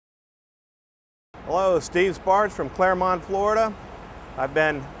Hello, Steve Spartz from Claremont, Florida. I've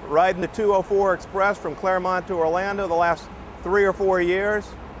been riding the 204 Express from Claremont to Orlando the last 3 or 4 years.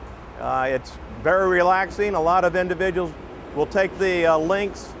 It's very relaxing. A lot of individuals will take the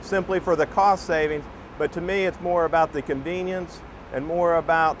LYNX simply for the cost savings, but to me it's more about the convenience and more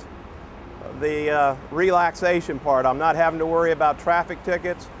about the relaxation part. I'm not having to worry about traffic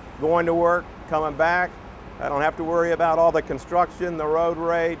tickets, going to work, coming back. I don't have to worry about all the construction, the road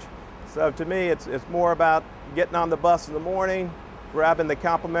rage. So to me, it's more about getting on the bus in the morning, grabbing the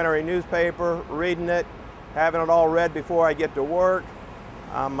complimentary newspaper, reading it, having it all read before I get to work.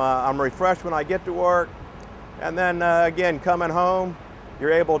 I'm refreshed when I get to work. And then again, coming home,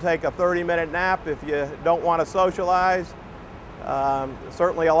 you're able to take a 30-minute nap if you don't want to socialize.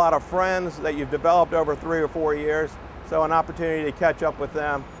 Certainly a lot of friends that you've developed over 3 or 4 years, so an opportunity to catch up with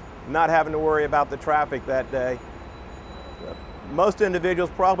them, not having to worry about the traffic that day. Most individuals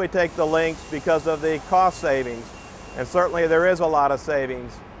probably take the LYNX because of the cost savings, and certainly there is a lot of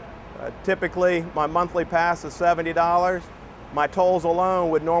savings. Typically, my monthly pass is $70. My tolls alone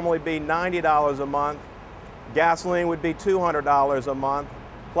would normally be $90 a month. Gasoline would be $200 a month,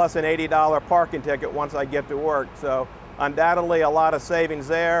 plus an $80 parking ticket once I get to work. So undoubtedly a lot of savings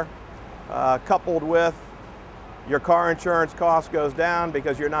there, coupled with your car insurance cost goes down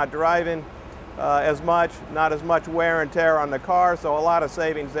because you're not driving as much, not as much wear and tear on the car, so a lot of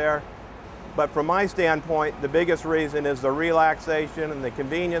savings there. But from my standpoint, the biggest reason is the relaxation and the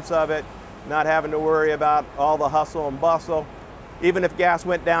convenience of it, not having to worry about all the hustle and bustle. Even if gas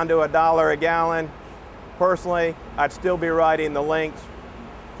went down to $1 a gallon, personally, I'd still be riding the LYNX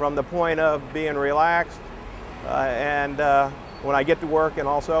from the point of being relaxed and when I get to work and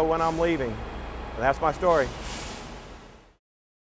also when I'm leaving. That's my story.